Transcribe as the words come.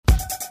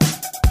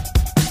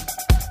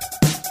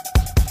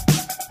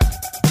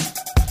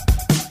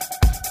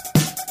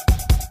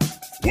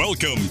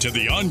Welcome to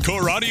the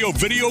Encore Audio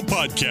Video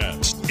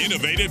Podcast.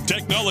 Innovative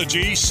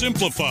technology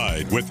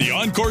simplified with the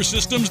Encore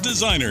Systems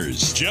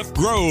designers, Jeff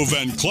Grove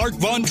and Clark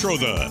Von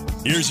Trotha.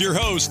 Here's your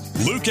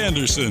host, Luke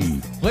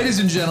Anderson. Ladies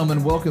and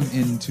gentlemen, welcome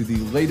into the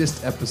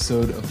latest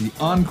episode of the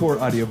Encore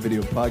Audio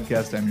Video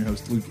Podcast. I'm your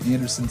host, Luke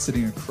Anderson.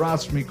 Sitting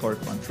across from me, Clark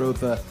Von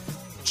Trotha.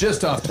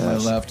 Just off to my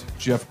left,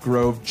 Jeff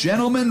Grove.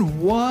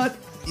 Gentlemen, what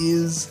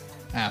is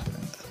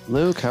happening?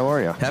 Luke, how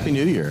are you? Happy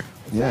New Year.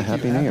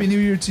 Happy New Year. Happy New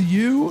Year to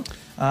you.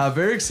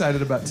 Very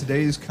excited about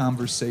today's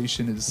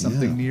conversation. It is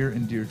something near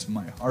and dear to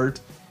my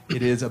heart.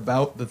 It is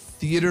about the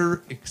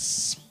theater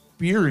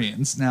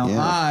experience. Now,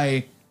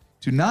 I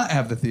do not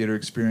have the theater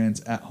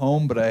experience at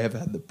home, but I have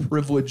had the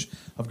privilege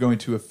of going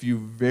to a few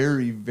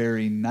very,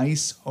 very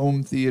nice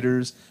home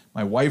theaters.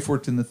 My wife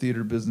worked in the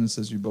theater business,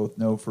 as you both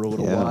know, for a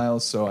little while,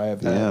 so I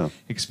have had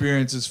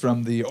experiences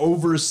from the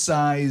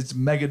oversized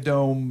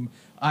Megadome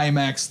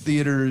IMAX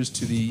theaters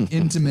to the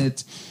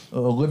intimate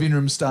living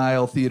room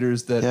style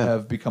theaters that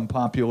have become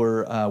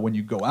popular when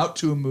you go out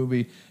to a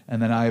movie. And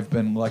then I've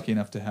been lucky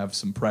enough to have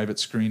some private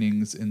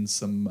screenings in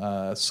some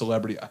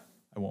celebrity, I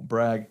won't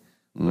brag,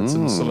 but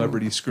some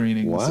celebrity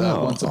screenings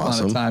once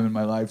upon a time in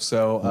my life.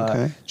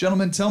 So,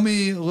 gentlemen, tell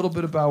me a little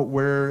bit about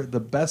where the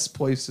best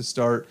place to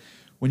start.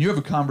 When you have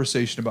a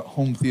conversation about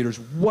home theaters,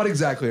 what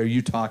exactly are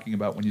you talking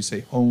about when you say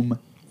home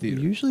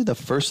theater? Usually the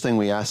first thing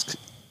we ask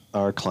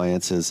our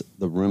clients is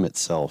the room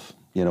itself.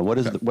 You know,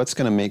 what's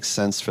going to make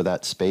sense for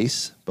that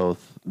space,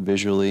 both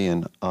visually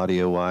and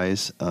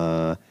audio-wise.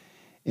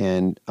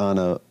 And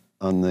on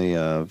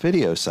the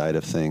video side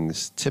of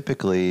things,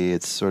 typically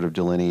it's sort of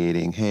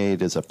delineating, hey,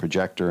 does a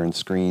projector and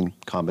screen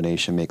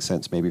combination make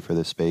sense maybe for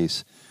this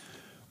space?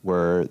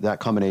 Where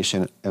that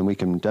combination, and we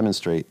can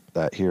demonstrate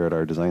that here at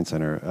our design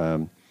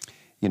center.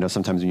 You know,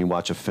 sometimes when you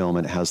watch a film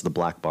and it has the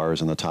black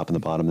bars on the top and the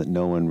bottom that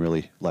no one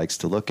really likes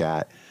to look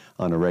at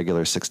on a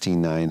regular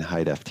 16:9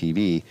 high-def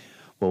TV.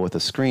 Well, with a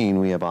screen,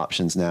 we have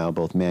options now,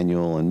 both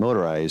manual and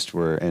motorized,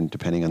 and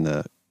depending on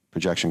the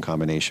projection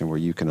combination, where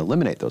you can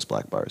eliminate those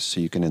black bars. So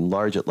you can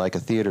enlarge it like a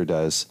theater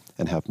does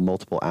and have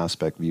multiple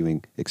aspect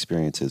viewing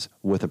experiences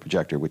with a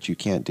projector, which you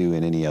can't do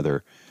in any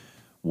other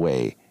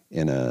way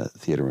in a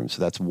theater room.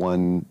 So that's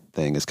one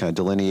thing, is kind of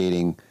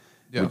delineating.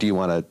 Yeah. Do you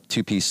want a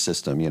two-piece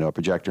system, you know, a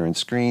projector and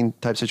screen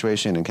type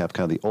situation and have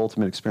kind of the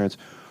ultimate experience?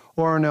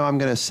 Or no, I'm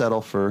going to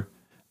settle for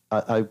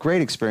a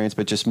great experience,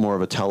 but just more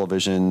of a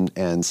television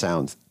and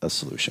sound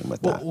solution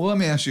with that. Well, let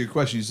me ask you a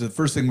question. So the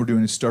first thing we're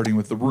doing is starting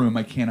with the room.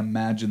 I can't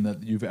imagine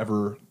that you've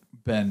ever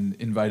been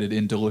invited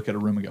in to look at a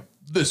room and go,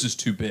 this is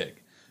too big.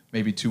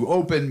 Maybe too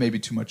open, maybe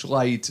too much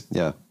light.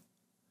 Yeah.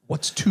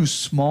 What's too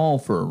small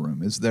for a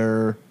room? Is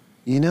there...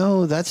 You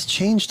know, that's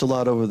changed a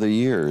lot over the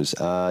years.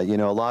 You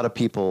know, a lot of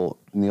people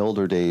in the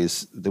older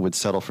days, they would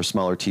settle for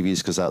smaller TVs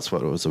because that's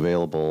what was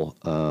available.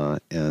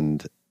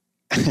 And,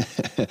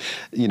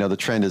 you know, the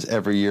trend is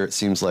every year it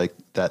seems like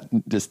that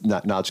just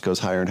notch goes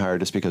higher and higher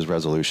just because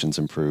resolution's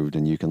improved.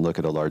 And you can look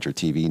at a larger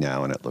TV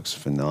now and it looks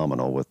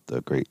phenomenal with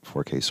the great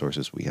 4K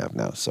sources we have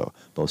now. So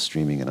both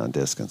streaming and on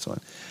disc and so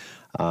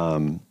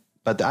on.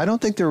 But I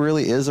don't think there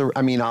really is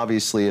I mean,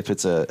 obviously, if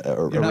it's a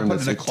room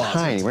that's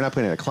tiny, we're not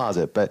putting it in a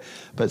closet. But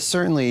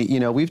certainly, you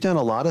know, we've done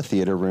a lot of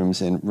theater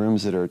rooms in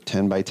rooms that are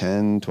 10 by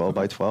 10, 12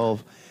 by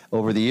 12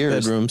 over the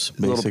years. Bedrooms,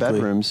 basically. Little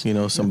bedrooms. You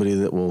know, somebody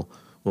that will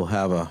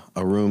have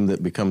a room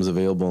that becomes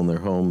available in their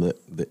home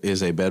that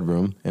is a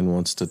bedroom and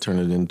wants to turn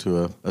it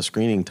into a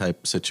screening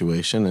type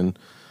situation. And,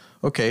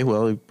 okay,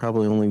 well, you're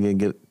probably only going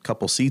to get a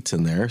couple seats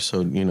in there.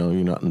 So, you know,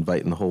 you're not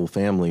inviting the whole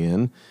family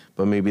in.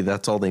 But maybe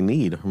that's all they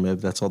need, or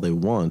maybe that's all they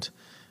want,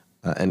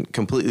 and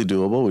completely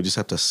doable. We just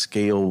have to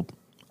scale,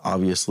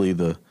 obviously,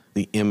 the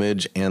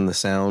image and the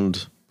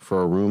sound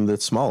for a room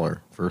that's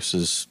smaller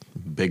versus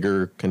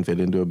bigger, can fit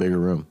into a bigger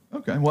room.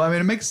 Okay. Well, I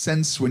mean, it makes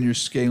sense when you're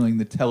scaling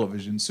the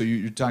television. So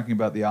you're talking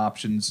about the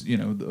options, you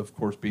know, of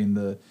course, being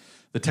the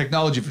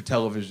technology for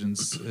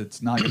televisions.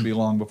 It's not going to be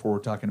long before we're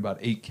talking about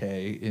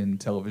 8K in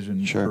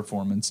television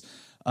performance.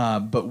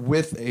 But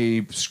with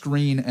a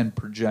screen and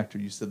projector,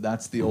 you said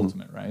that's the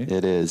ultimate, right?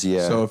 It is,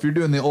 yeah. So if you're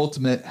doing the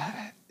ultimate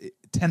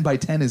 10 by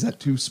 10, is that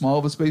too small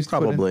of a space to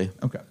put in?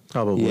 Okay.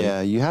 Probably.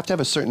 Yeah, you have to have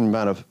a certain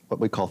amount of what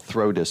we call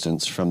throw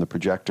distance from the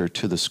projector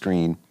to the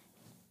screen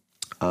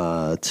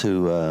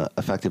to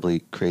effectively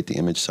create the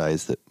image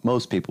size that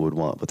most people would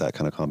want with that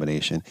kind of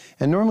combination.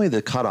 And normally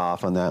the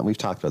cutoff on that, and we've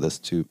talked about this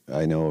too,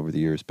 I know, over the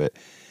years, but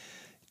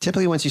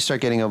typically, once you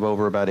start getting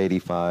over about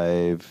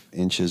 85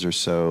 inches or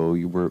so,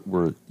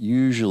 we're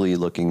usually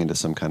looking into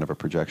some kind of a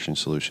projection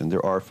solution.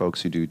 There are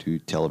folks who do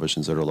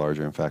televisions that are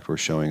larger. In fact, we're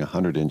showing a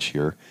 100-inch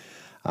here.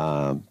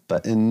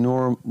 But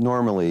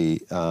normally,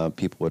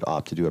 people would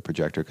opt to do a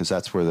projector because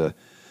that's where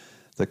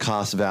the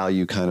cost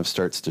value kind of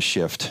starts to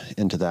shift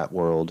into that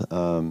world.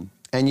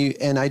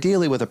 And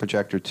ideally with a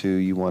projector too,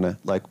 you want to,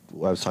 like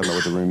I was talking about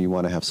with the room, you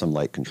want to have some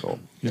light control.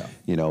 Yeah.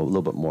 You know, a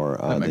little bit more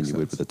than you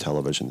would with a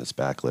television that's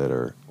backlit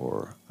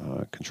or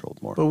controlled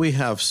more. But we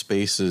have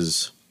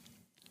spaces.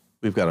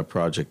 We've got a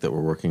project that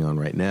we're working on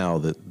right now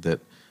that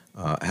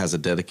has a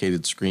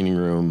dedicated screening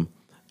room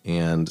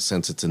And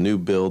since it's a new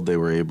build, they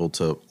were able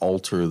to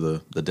alter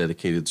the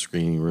dedicated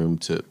screening room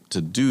to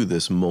do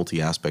this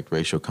multi-aspect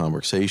ratio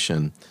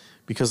conversation,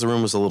 because the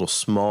room was a little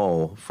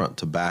small front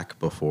to back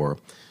before.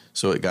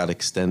 So it got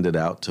extended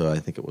out to, I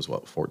think it was,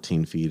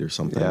 14 feet or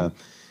something. Yeah.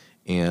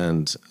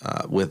 And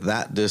with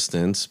that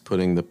distance,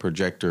 putting the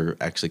projector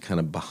actually kind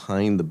of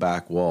behind the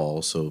back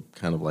wall, so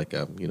kind of like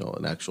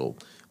an actual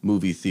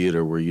movie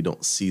theater where you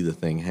don't see the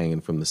thing hanging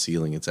from the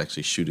ceiling. It's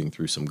actually shooting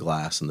through some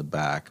glass in the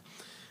back.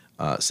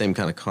 Same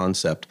kind of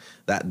concept.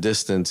 That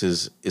distance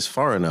is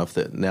far enough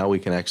that now we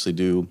can actually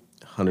do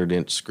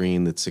 100-inch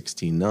screen that's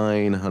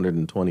 16:9,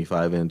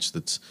 125-inch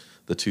that's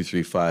the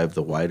 235,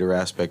 the wider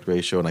aspect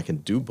ratio, and I can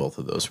do both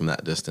of those from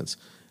that distance.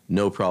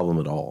 No problem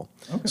at all.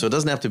 Okay. So it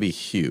doesn't have to be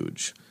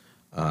huge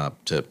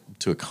to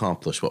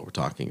accomplish what we're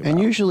talking about.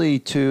 And usually,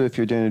 too, if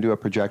you're going to do a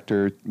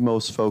projector,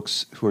 most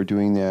folks who are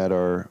doing that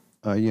are,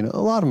 a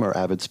lot of them are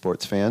avid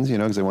sports fans,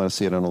 because they want to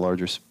see it on a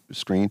larger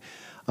screen.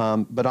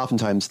 But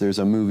oftentimes there's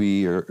a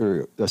movie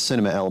or a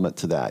cinema element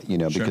to that,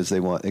 Sure. because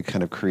it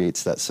kind of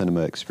creates that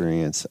cinema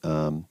experience,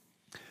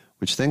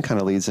 which then kind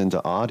of leads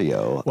into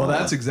audio. Well,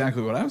 that's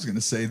exactly what I was going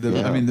to say.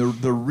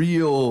 The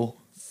real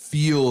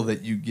feel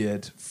that you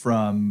get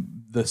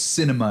from the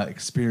cinema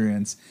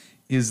experience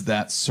is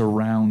that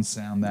surround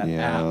sound, that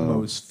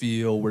Atmos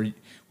feel where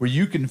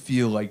you can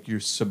feel like you're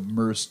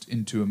submersed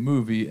into a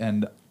movie.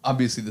 And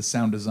obviously the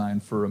sound design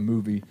for a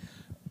movie,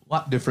 a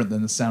lot different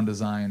than the sound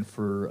design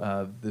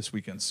for this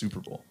weekend's Super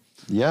Bowl.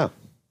 Yeah.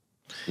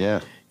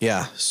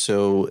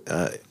 So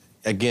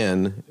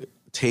again,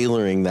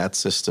 tailoring that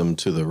system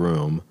to the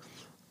room,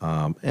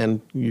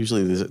 and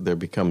usually there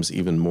becomes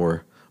even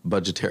more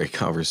budgetary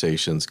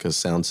conversations because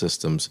sound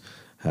systems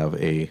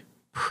have a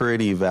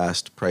pretty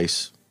vast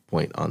price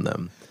point on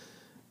them.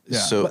 Yeah,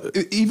 so but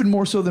even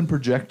more so than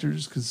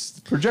projectors, because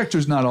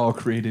projectors not all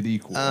created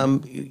equal.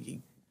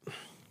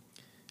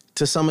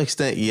 To some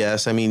extent,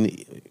 yes. I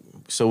mean,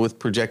 so with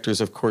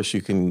projectors, of course,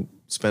 you can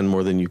spend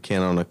more than you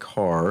can on a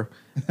car.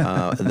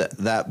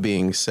 That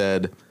being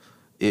said,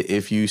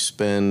 if you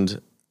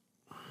spend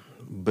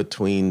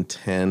between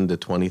 $10,000 to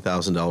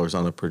 $20,000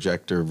 on a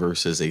projector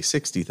versus a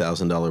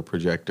 $60,000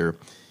 projector,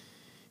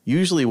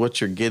 usually what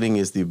you're getting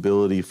is the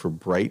ability for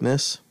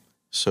brightness.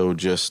 So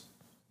just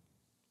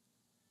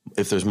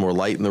if there's more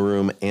light in the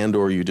room and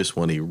or you just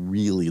want a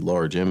really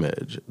large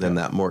image, then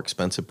that more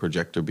expensive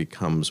projector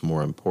becomes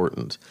more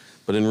important.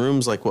 But in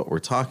rooms like what we're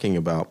talking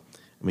about,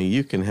 I mean,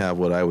 you can have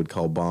what I would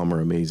call bomb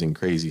or amazing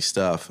crazy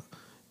stuff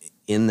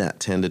in that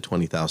 $10,000 to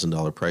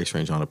 $20,000 price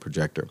range on a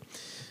projector.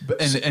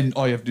 And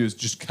all you have to do is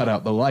just cut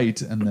out the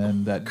light, and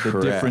then the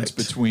difference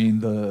between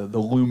the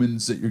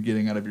lumens that you're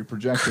getting out of your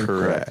projector.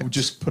 Correct.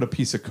 Just put a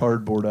piece of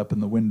cardboard up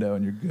in the window,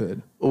 and you're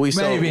good. Well, we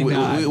sell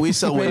window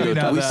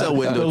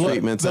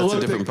treatments. That's a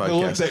different podcast. The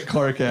look that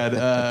Clark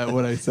had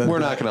when I said we're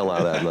not going to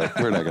allow that. Look,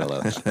 we're not going to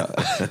allow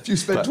that. If you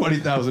spend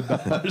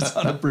 $20,000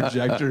 on a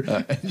projector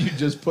and you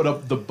just put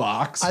up the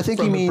box, I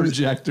think you mean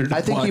projector. I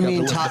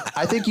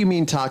think you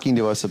mean talking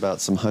to us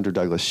about some Hunter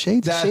Douglas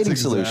shading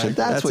solution.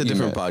 That's what a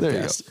different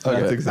podcast.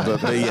 Okay.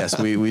 But yes,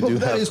 we do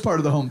that have. Is part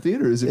of the home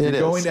theater. Is if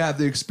you're going to have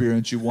the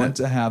experience, you want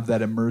to have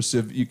that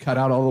immersive. You cut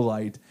out all the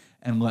light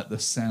and let the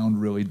sound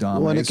really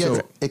dominate.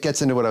 Well, it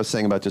gets into what I was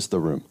saying about just the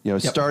room.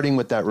 Starting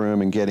with that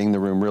room and getting the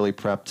room really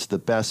prepped to the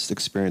best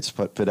experience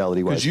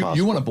fidelity-wise possible.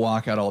 You want to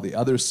block out all the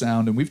other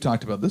sound, and we've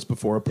talked about this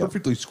before. A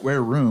perfectly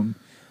square room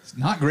is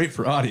not great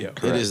for audio.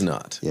 It is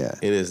not. Yeah,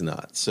 it is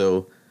not.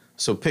 So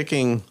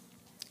picking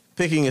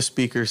a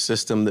speaker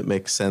system that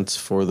makes sense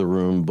for the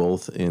room,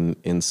 both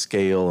in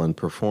scale and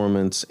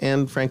performance,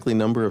 and frankly,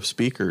 number of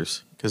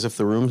speakers. Because if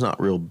the room's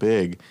not real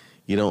big,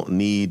 you don't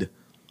need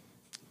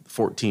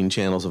 14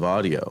 channels of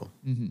audio.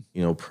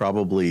 Mm-hmm.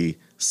 Probably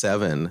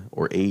 7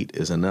 or 8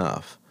 is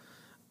enough.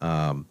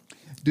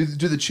 Do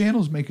the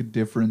channels make a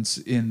difference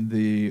in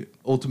the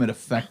ultimate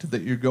effect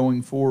that you're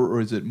going for,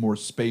 or is it more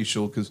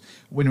spatial? Because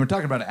when we're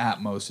talking about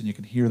Atmos and you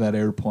can hear that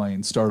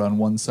airplane start on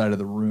one side of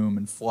the room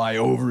and fly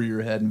over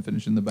your head and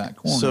finish in the back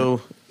corner.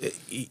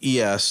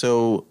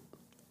 So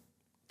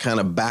kind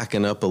of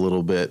backing up a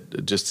little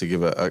bit, just to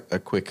give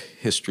a quick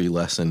history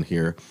lesson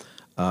here.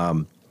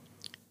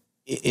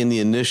 In the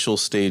initial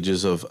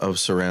stages of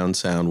surround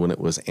sound, when it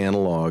was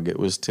analog, it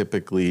was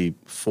typically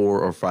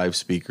 4 or 5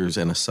 speakers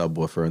and a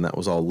subwoofer, and that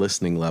was all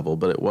listening level,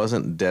 but it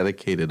wasn't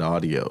dedicated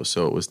audio.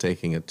 So it was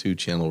taking a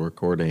 2-channel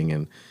recording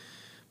and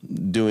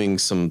doing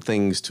some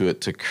things to it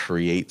to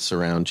create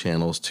surround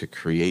channels, to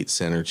create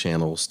center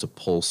channels, to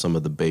pull some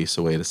of the bass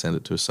away to send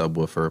it to a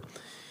subwoofer.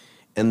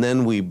 And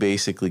then we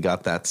basically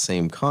got that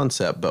same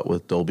concept, but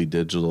with Dolby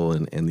Digital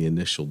and the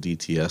initial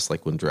DTS,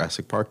 like when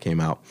Jurassic Park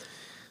came out.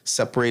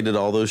 Separated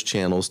all those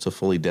channels to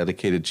fully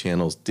dedicated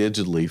channels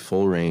digitally,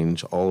 full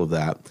range, all of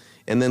that.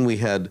 And then we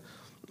had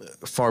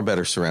far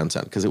better surround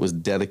sound because it was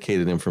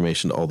dedicated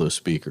information to all those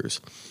speakers.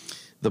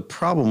 The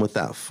problem with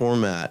that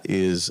format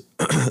is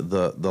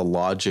the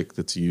logic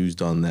that's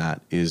used on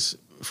that is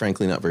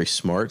frankly not very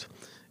smart.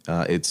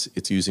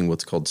 It's using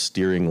what's called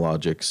steering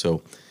logic.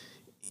 So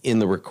in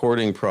the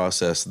recording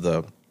process,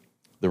 the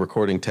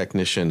recording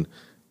technician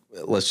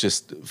let's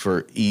just,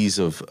 for ease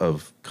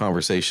of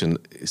conversation,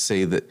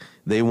 say that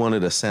they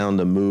wanted a sound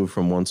to move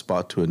from one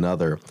spot to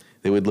another.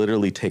 They would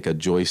literally take a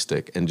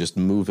joystick and just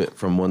move it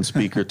from one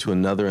speaker to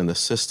another in the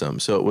system.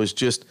 So it was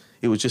just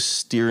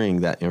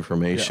steering that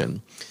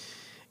information. Yeah.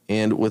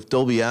 And with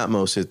Dolby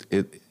Atmos,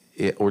 it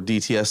or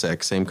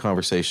DTS:X, same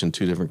conversation,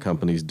 two different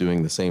companies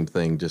doing the same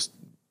thing, just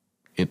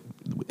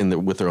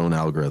with their own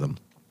algorithm.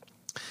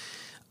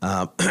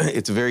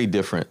 It's very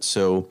different.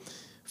 So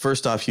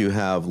first off, you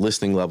have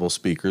listening level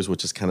speakers,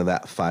 which is kind of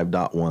that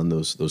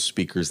 5.1, those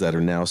speakers that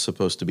are now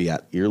supposed to be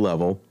at ear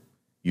level.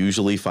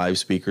 Usually 5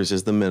 speakers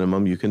is the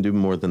minimum. You can do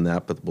more than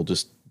that, but we'll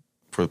just,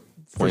 for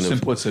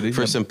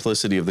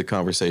simplicity of the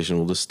conversation,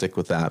 we'll just stick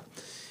with that.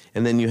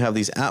 And then you have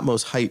these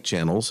Atmos height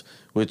channels,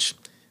 which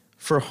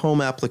for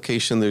home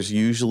application, there's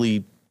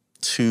usually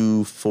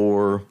 2,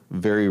 4,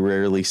 very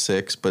rarely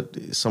 6,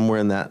 but somewhere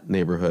in that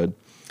neighborhood.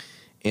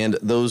 And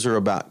those are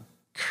about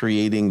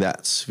creating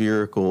that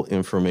spherical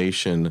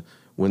information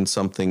when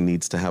something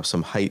needs to have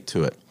some height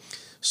to it.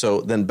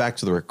 So then back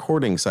to the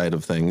recording side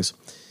of things,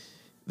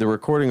 the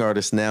recording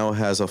artist now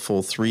has a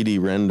full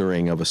 3D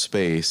rendering of a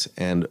space,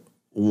 and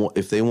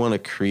if they want to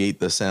create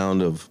the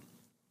sound of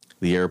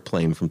the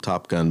airplane from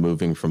Top Gun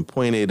moving from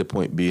point A to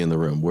point B in the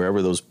room,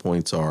 wherever those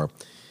points are,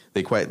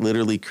 they quite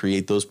literally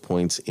create those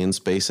points in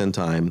space and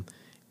time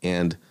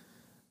and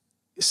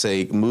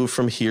say, move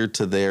from here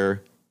to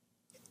there,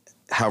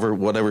 however,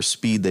 whatever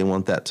speed they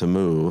want that to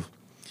move.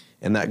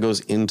 And that goes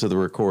into the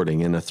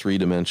recording in a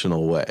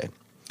 3-dimensional way.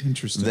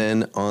 Interesting.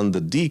 Then on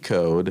the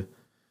decode,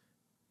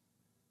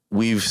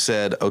 we've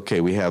said,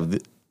 okay, we have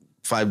the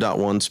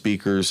 5.1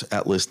 speakers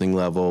at listening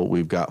level.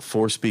 We've got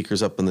 4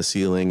 speakers up in the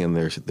ceiling, and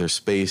they're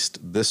spaced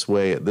this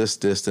way at this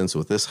distance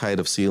with this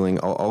height of ceiling.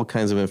 All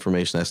kinds of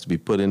information has to be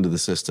put into the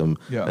system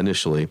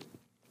initially.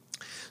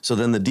 So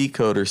then the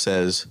decoder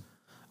says,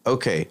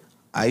 okay,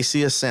 I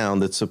see a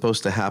sound that's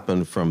supposed to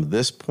happen from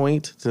this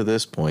point to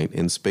this point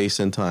in space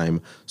and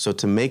time. So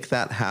to make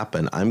that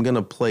happen, I'm going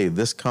to play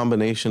this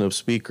combination of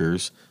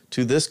speakers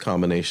to this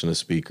combination of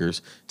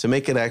speakers to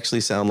make it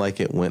actually sound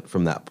like it went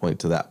from that point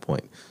to that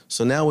point.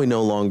 So now we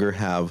no longer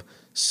have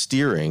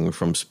steering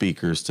from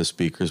speakers to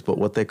speakers, but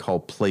what they call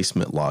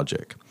placement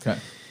logic. Okay.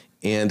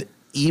 And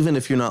even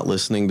if you're not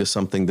listening to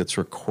something that's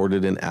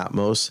recorded in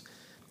Atmos,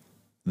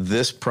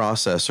 this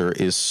processor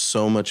is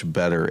so much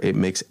better. It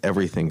makes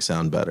everything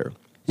sound better.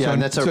 Yeah, so,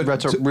 and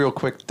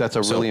that's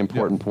a really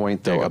important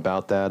point, though,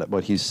 about that,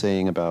 what he's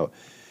saying about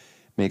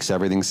makes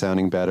everything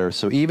sounding better.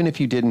 So even if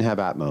you didn't have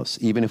Atmos,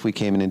 even if we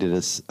came into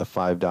this a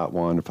 5.1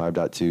 or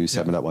 5.2,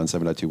 7.1,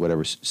 7.2,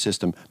 whatever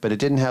system, but it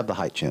didn't have the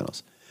height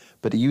channels,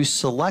 but you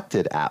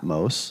selected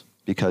Atmos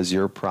because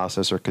your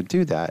processor could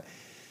do that,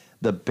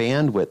 the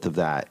bandwidth of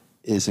that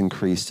is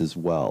increased as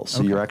well.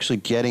 So you're actually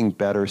getting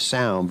better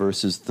sound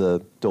versus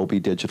the Dolby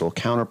Digital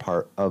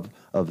counterpart of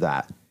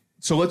that.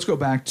 So let's go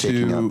back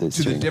to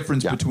the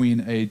difference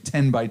between a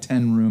 10 by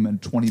 10 room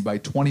and 20 by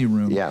 20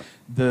 room. Yeah.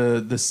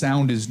 The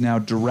sound is now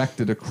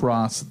directed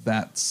across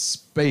that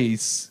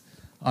space.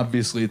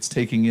 Obviously, it's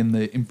taking in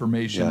the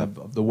information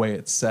of the way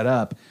it's set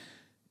up.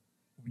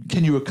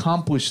 Can you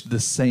accomplish the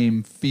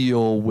same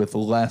feel with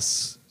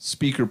less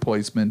speaker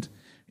placement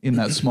in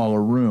that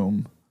smaller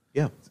room?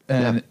 Yeah.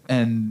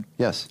 And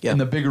yes. In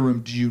the bigger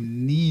room, do you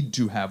need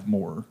to have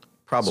more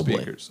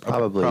speakers?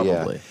 Probably.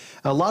 Yeah.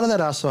 A lot of that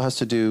also has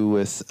to do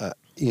with,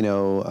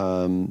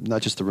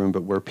 not just the room,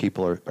 but where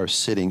people are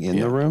sitting in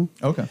the room.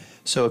 Okay.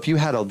 So if you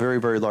had a very,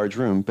 very large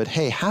room, but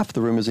hey, half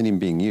the room isn't even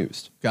being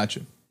used.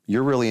 Gotcha.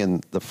 You're really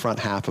in the front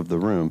half of the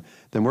room,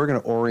 then we're going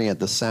to orient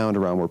the sound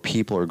around where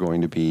people are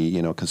going to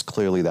be, because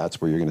clearly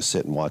that's where you're going to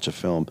sit and watch a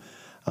film.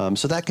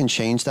 So that can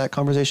change that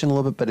conversation a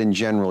little bit, but in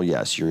general,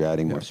 yes, you're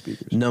adding more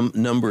speakers.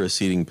 Number of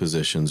seating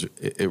positions,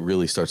 it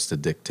really starts to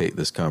dictate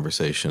this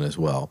conversation as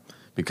well.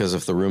 Because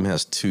if the room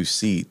has 2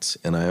 seats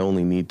and I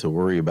only need to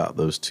worry about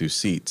those 2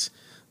 seats,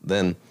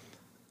 then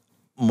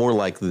more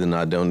likely than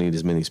not, I don't need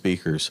as many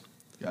speakers.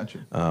 Gotcha.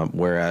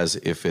 Whereas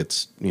if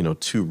it's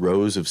 2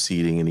 rows of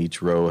seating and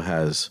each row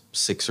has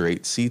 6 or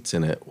 8 seats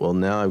in it, well,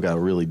 now I've got a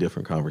really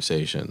different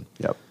conversation.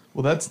 Yep.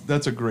 Well,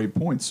 that's a great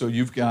point. So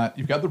you've got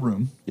the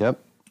room. Yep.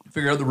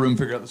 Figure out the room,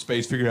 figure out the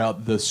space, figure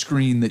out the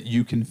screen that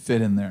you can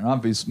fit in there.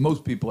 Obviously,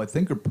 most people, I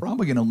think, are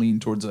probably going to lean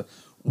towards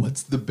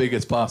what's the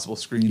biggest possible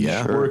screen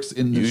that works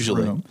in this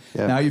room.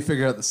 Yeah. Now you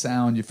figure out the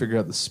sound, you figure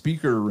out the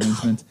speaker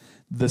arrangement.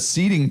 The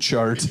seating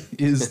chart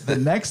is the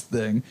next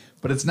thing,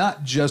 but it's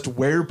not just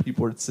where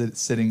people are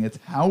sitting, it's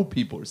how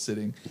people are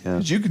sitting.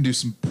 Because you can do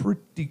some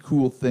pretty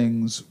cool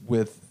things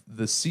with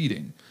the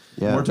seating.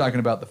 Yeah. We're talking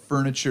about the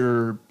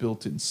furniture,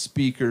 built-in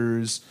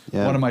speakers.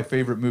 Yeah. One of my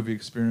favorite movie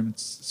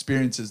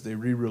experiences, they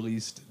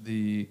re-released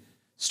the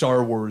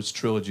Star Wars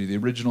trilogy, the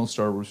original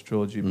Star Wars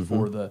trilogy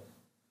before the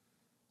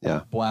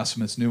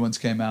blasphemous new ones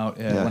came out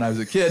when I was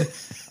a kid.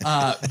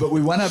 But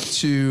we went up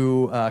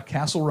to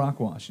Castle Rock,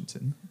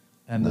 Washington,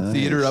 and the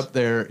theater up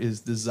there is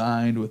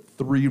designed with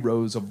 3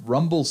 rows of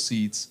rumble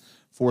seats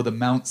for the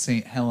Mount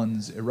St.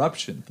 Helens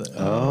eruption thing.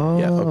 Oh,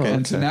 yeah, okay.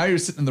 And so now you're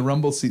sitting in the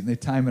rumble seat and they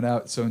time it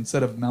out. So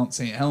instead of Mount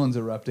St. Helens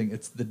erupting,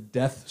 it's the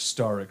Death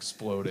Star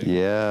exploding.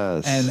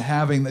 Yes. And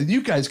having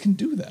you guys can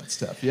do that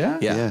stuff, yeah?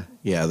 Yeah.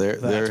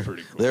 That's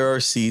pretty cool. There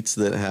are seats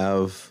that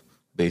have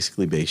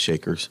basically bass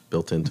shakers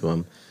built into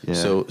them. Yeah.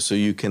 So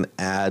you can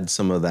add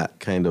some of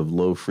that kind of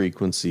low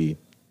frequency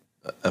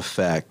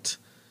effect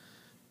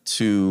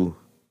to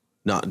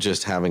not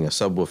just having a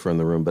subwoofer in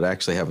the room, but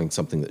actually having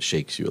something that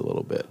shakes you a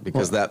little bit,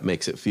 because that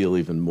makes it feel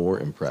even more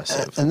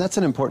impressive. And that's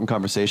an important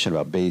conversation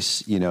about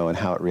bass, and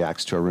how it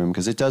reacts to a room,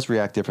 because it does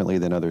react differently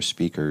than other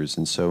speakers.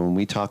 And so when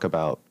we talk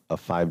about a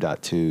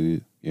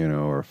 5.2,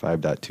 or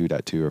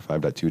 5.2.2 or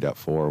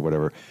 5.2.4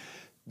 or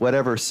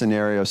whatever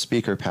scenario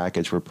speaker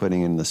package we're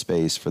putting in the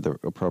space for the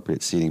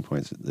appropriate seating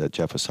points that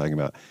Jeff was talking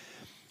about,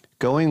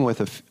 going with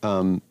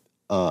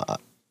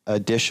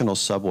additional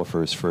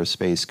subwoofers for a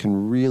space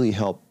can really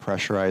help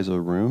pressurize a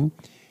room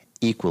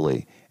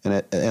equally.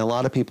 And a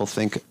lot of people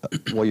think,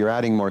 well, you're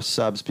adding more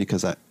subs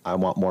because I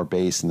want more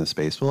bass in the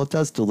space. Well, it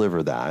does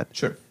deliver that.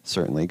 Sure.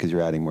 Certainly, because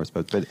you're adding more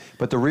subs.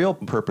 But the real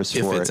purpose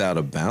if for it's out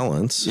of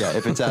balance. Yeah,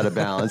 if it's out of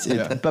balance.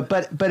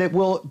 But it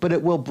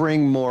will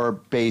bring more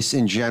bass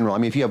in general. I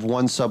mean, if you have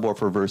one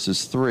subwoofer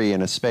versus three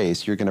in a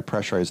space, you're going to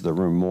pressurize the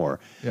room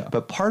more. Yeah.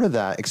 But part of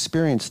that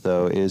experience,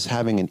 though, is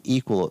having an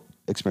equal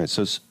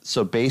experience.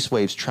 So bass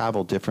waves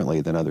travel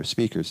differently than other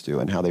speakers do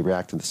and how they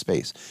react in the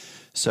space.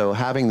 So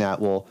having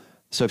that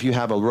so if you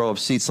have a row of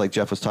seats like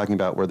Jeff was talking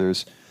about where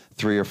there's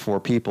 3 or 4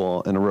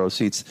 people in a row of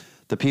seats,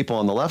 the people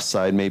on the left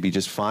side may be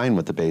just fine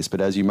with the bass,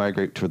 but as you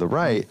migrate to the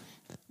right,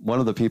 one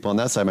of the people on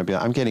that side might be,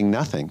 I'm getting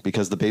nothing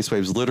because the bass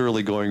wave's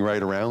literally going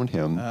right around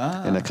him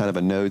in a kind of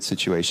a node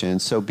situation. And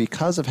so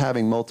because of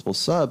having multiple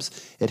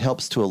subs, it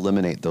helps to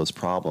eliminate those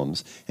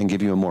problems and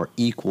give you a more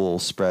equal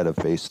spread of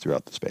bass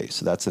throughout the space.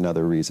 So that's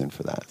another reason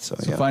for that. So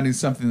finding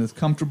something that's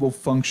comfortable,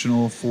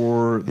 functional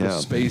for the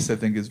space, I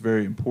think is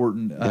very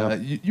important.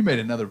 You made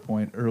another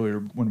point earlier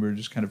when we were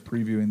just kind of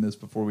previewing this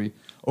before we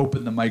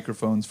opened the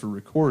microphones for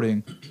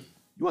recording.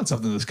 You want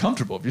something that's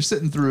comfortable. If you're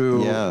sitting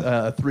through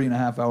a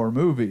 3.5 hour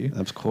movie,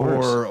 of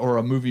course, or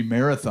a movie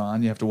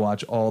marathon, you have to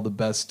watch all the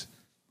best,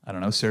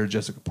 Sarah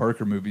Jessica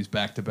Parker movies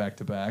back to back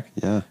to back.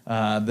 Yeah.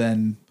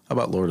 Then how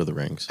about Lord of the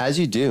Rings? As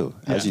you do.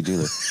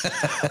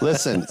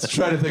 Listen. Let's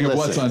try to think of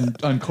what's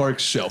on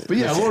Clark's shelf. But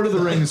yeah, Lord of the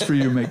Rings for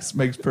you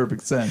makes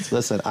perfect sense.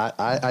 Listen,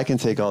 I can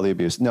take all the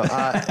abuse. No,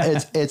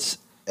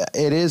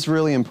 it is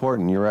really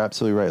important. You're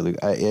absolutely right,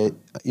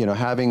 Luke.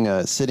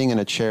 Having sitting in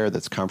a chair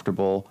that's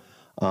comfortable.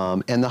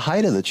 And the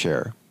height of the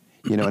chair,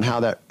 and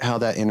how that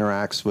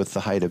interacts with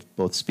the height of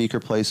both speaker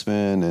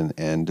placement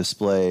and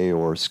display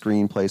or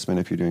screen placement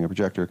if you're doing a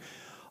projector.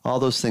 All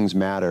those things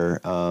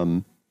matter.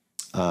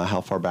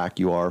 How far back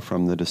you are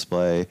from the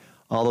display.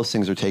 All those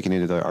things are taken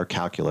into our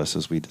calculus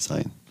as we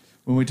design.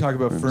 When we talk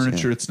about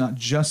furniture, it's not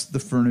just the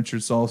furniture,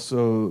 it's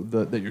also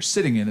that you're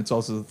sitting in. It's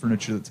also the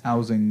furniture that's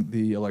housing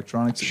the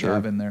electronics that you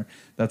have in there.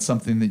 That's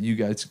something that you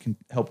guys can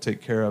help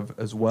take care of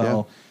as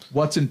well. Yeah.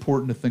 What's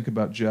important to think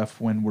about,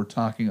 Jeff, when we're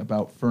talking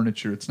about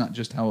furniture? It's not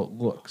just how it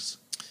looks.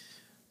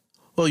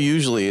 Well,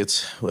 usually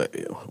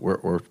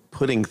we're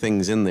putting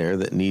things in there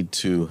that need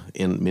to,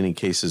 in many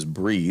cases,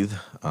 breathe.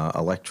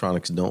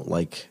 Electronics don't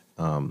like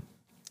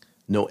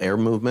no air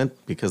movement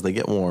because they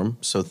get warm.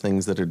 So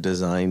things that are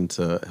designed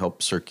to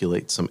help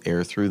circulate some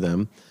air through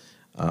them.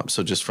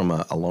 So just from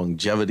a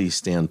longevity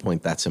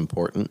standpoint, that's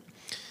important.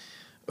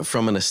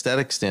 From an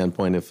aesthetic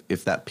standpoint,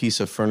 if that piece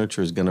of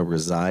furniture is going to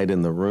reside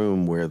in the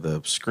room where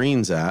the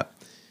screen's at,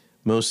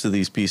 most of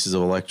these pieces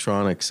of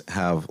electronics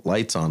have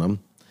lights on them,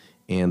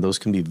 and those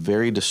can be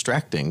very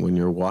distracting when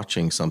you're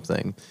watching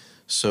something.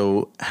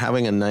 So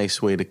having a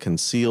nice way to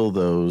conceal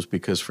those,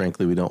 because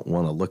frankly, we don't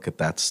want to look at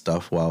that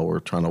stuff while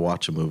we're trying to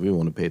watch a movie. We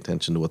want to pay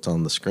attention to what's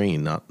on the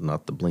screen, not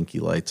the blinky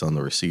lights on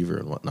the receiver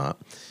and whatnot.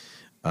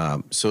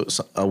 So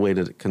a way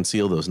to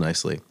conceal those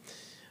nicely.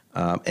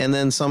 And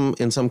then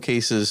in some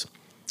cases,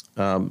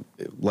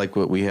 like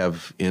what we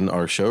have in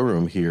our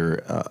showroom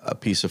here, a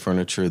piece of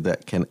furniture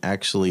that can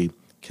actually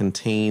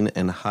contain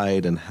and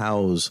hide and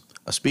house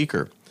a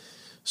speaker.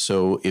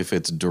 So if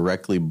it's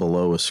directly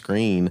below a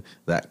screen,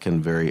 that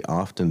can very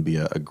often be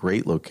a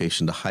great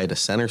location to hide a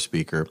center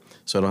speaker.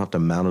 So I don't have to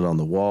mount it on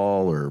the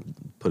wall or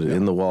put it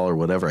in the wall or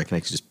whatever. I can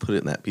actually just put it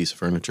in that piece of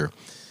furniture.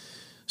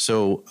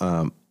 So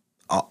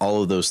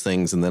all of those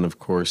things. And then, of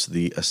course,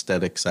 the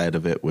aesthetic side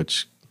of it,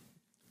 which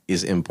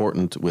is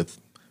important with,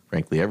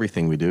 frankly,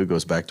 everything we do. It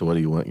goes back to what do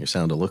you want your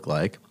sound to look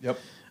like. Yep.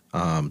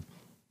 And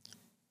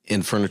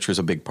furniture is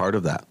a big part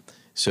of that.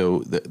 So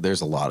there's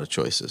a lot of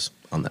choices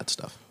on that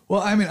stuff.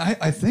 Well, I mean,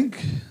 I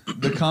think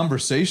the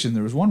conversation,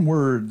 there was one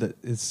word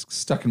that is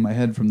stuck in my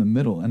head from the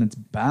middle, and it's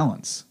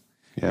balance.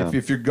 Yeah.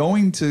 If you're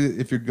going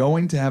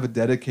to have a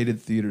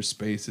dedicated theater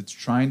space, it's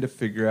trying to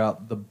figure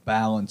out the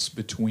balance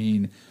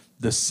between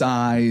the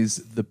size,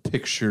 the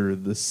picture,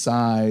 the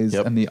size,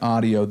 and the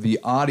audio. The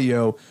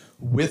audio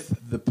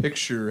with the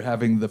picture,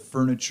 having the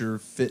furniture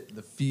fit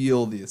the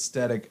feel, the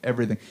aesthetic,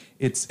 everything.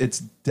 It's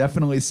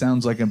definitely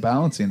sounds like a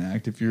balancing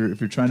act. If you're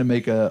trying to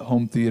make a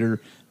home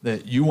theater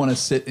that you want to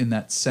sit in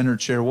that center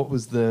chair, what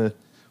was the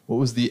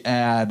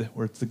ad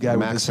where it's the guy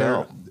with his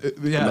hair?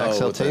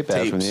 Maxell tape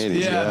ad from the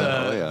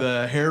 80s.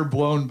 The hair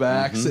blown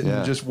back, sitting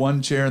in just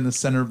one chair in the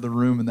center of the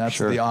room, and that's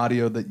the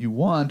audio that you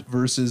want,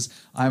 versus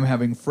I'm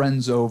having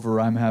friends over,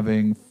 I'm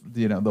having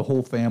the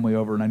whole family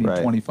over, and I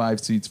need 25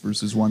 seats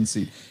versus one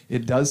seat.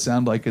 It does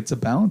sound like it's a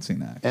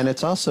balancing act. And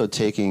it's also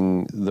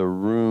taking the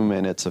room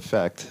and its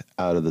effect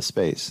out of the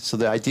space. So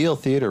the ideal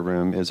theater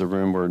room is a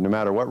room where no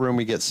matter what room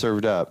we get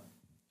served up,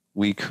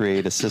 we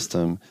create a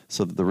system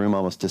so that the room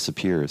almost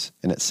disappears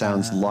and it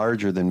sounds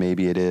larger than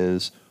maybe it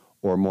is,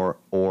 or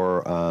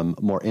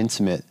more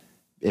intimate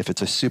if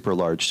it's a super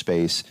large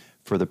space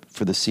for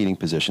the seating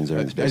positions.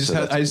 I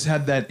just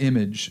had that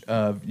image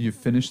of you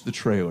finish the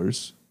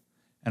trailers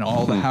and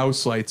all the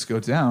house lights go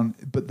down,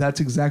 but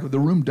that's exactly, the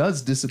room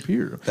does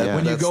disappear.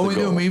 When you go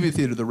into a movie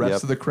theater, the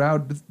rest of the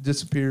crowd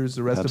disappears,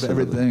 the rest of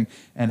everything,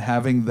 and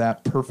having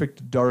that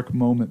perfect dark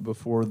moment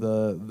before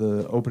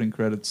the opening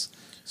credits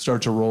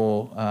start to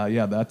roll,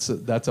 that's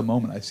a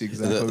moment. I see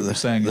exactly what you're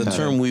saying. The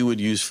term we would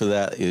use for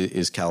that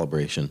is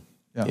calibration.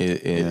 Yeah.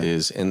 It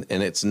is, and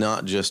it's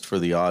not just for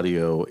the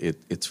audio;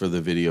 it's for the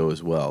video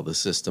as well. The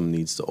system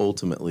needs to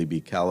ultimately be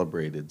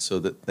calibrated so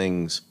that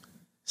things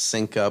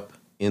sync up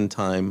in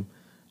time.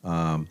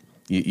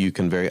 You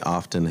can very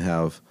often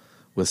have,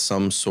 with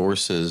some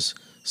sources,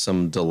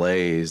 some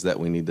delays that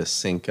we need to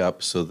sync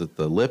up so that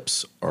the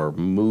lips are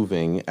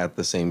moving at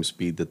the same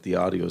speed that the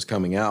audio is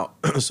coming out.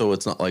 So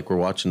it's not like we're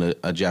watching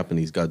a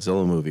Japanese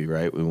Godzilla movie,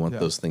 right? We want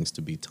those things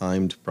to be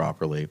timed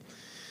properly.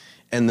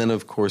 And then,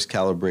 of course,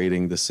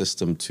 calibrating the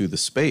system to the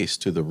space,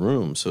 to the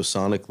room. So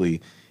sonically,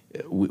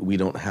 we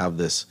don't have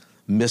this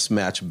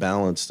mismatch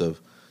balanced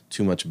of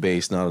too much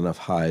bass, not enough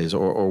highs,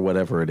 or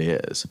whatever it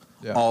is.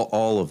 Yeah.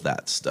 All of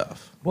that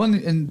stuff. Well,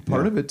 and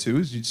part of it, too,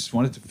 is you just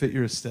want it to fit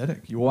your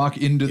aesthetic. You walk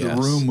into the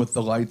room with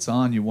the lights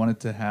on, you want it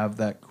to have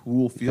that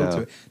cool feel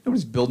to it.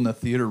 Nobody's building a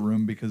theater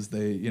room because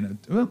they,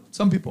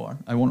 some people are.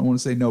 I won't want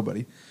to say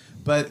nobody.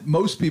 But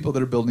most people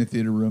that are building a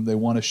theater room, they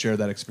want to share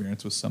that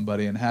experience with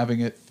somebody, and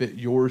having it fit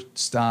your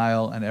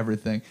style and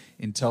everything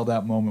until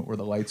that moment where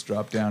the lights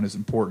drop down is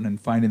important, and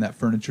finding that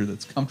furniture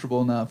that's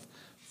comfortable enough,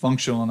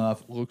 functional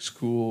enough, looks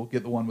cool.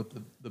 Get the one with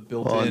the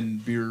built-in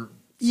beer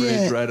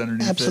fridge right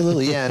underneath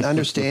absolutely, it. Yeah, and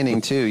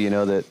understanding too,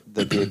 that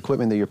the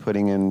equipment that you're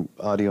putting in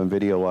audio and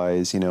video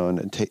wise, and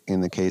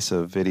in the case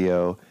of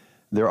video,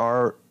 there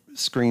are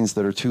screens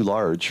that are too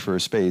large for a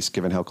space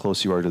given how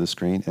close you are to the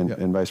screen,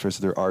 and vice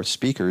versa. There are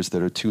speakers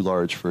that are too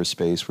large for a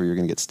space where you're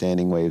going to get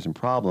standing waves and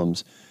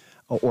problems,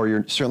 or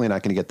you're certainly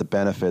not going to get the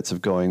benefits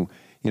of going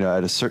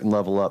at a certain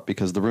level up,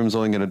 because the room's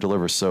only going to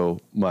deliver so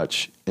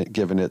much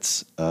given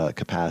its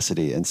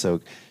capacity. And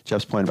so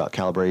Jeff's point about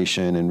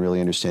calibration and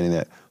really understanding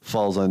that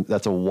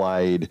that's a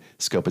wide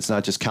scope. It's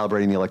not just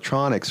calibrating the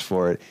electronics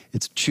for it,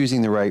 it's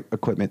choosing the right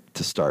equipment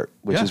to start,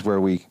 which is where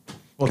we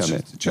come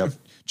in.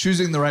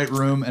 Choosing the right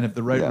room, and if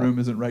the right room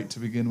isn't right to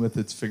begin with,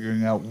 it's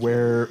figuring out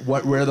where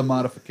the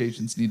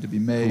modifications need to be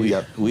made.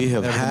 We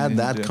have had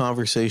that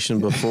conversation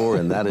before,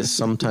 and that is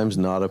sometimes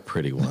not a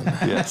pretty one.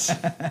 Yes.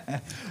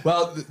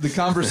 Well, the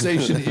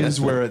conversation is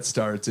where it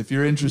starts. If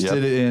you're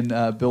interested in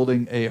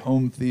building a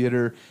home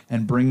theater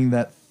and bringing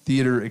that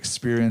theater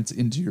experience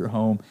into your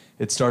home,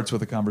 it starts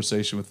with a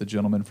conversation with the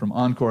gentleman from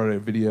Encore Audio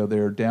Video.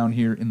 They're down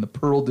here in the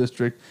Pearl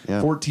District,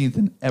 14th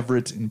and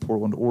Everett in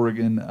Portland,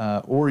 Oregon,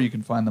 or you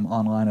can find them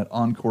online at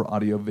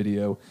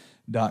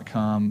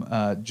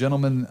encoreaudiovideo.com.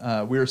 Gentlemen,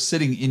 we're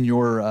sitting in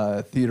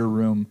your theater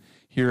room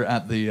here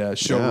at the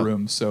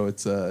showroom, so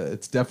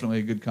it's definitely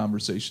a good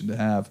conversation to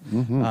have.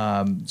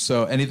 Mm-hmm.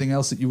 So anything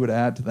else that you would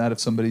add to that if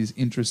somebody's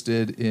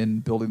interested in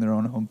building their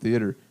own home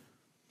theater?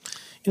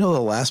 The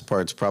last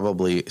part's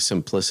probably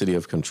simplicity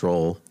of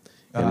control.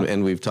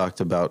 And we've talked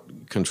about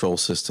control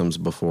systems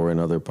before in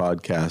other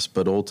podcasts,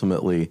 but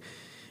ultimately,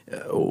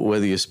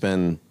 whether you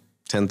spend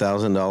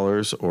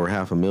 $10,000 or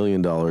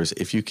 $500,000,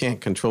 if you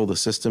can't control the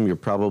system, you're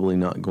probably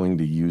not going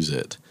to use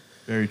it.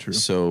 Very true.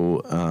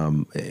 So,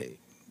 and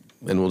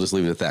we'll just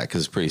leave it at that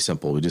because it's pretty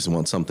simple. We just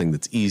want something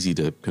that's easy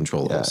to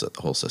control the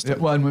whole system. Yeah,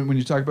 well, and when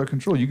you talk about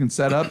control, you can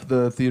set up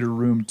the theater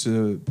room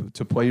to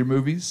play your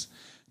movies,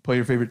 play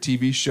your favorite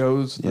TV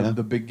shows,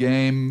 the big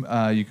game.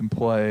 You can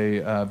play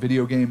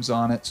video games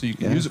on it, so you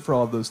can use it for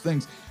all of those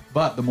things.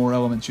 But the more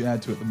elements you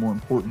add to it, the more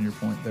important your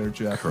point there,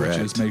 Jeff, which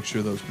is make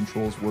sure those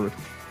controls work,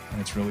 and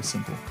it's really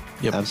simple.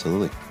 Yep,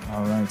 absolutely.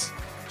 All right.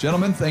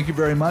 Gentlemen, thank you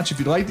very much. If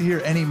you'd like to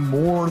hear any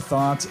more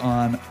thoughts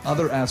on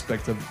other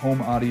aspects of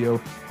home audio,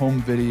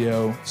 home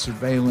video,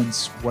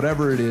 surveillance,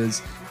 whatever it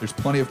is, there's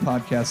plenty of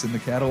podcasts in the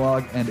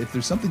catalog. And if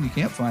there's something you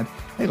can't find,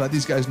 hey, let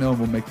these guys know and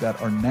we'll make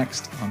that our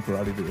next Encore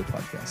Audio Video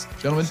podcast.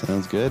 Gentlemen.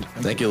 Sounds good.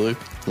 Thank you, Luke.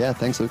 Yeah,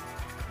 thanks, Luke.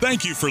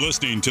 Thank you for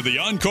listening to the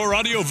Encore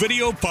Audio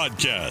Video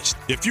podcast.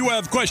 If you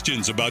have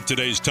questions about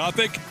today's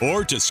topic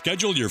or to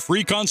schedule your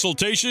free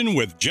consultation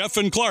with Jeff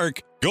and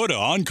Clark, go to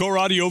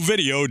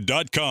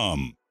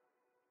encoreaudiovideo.com.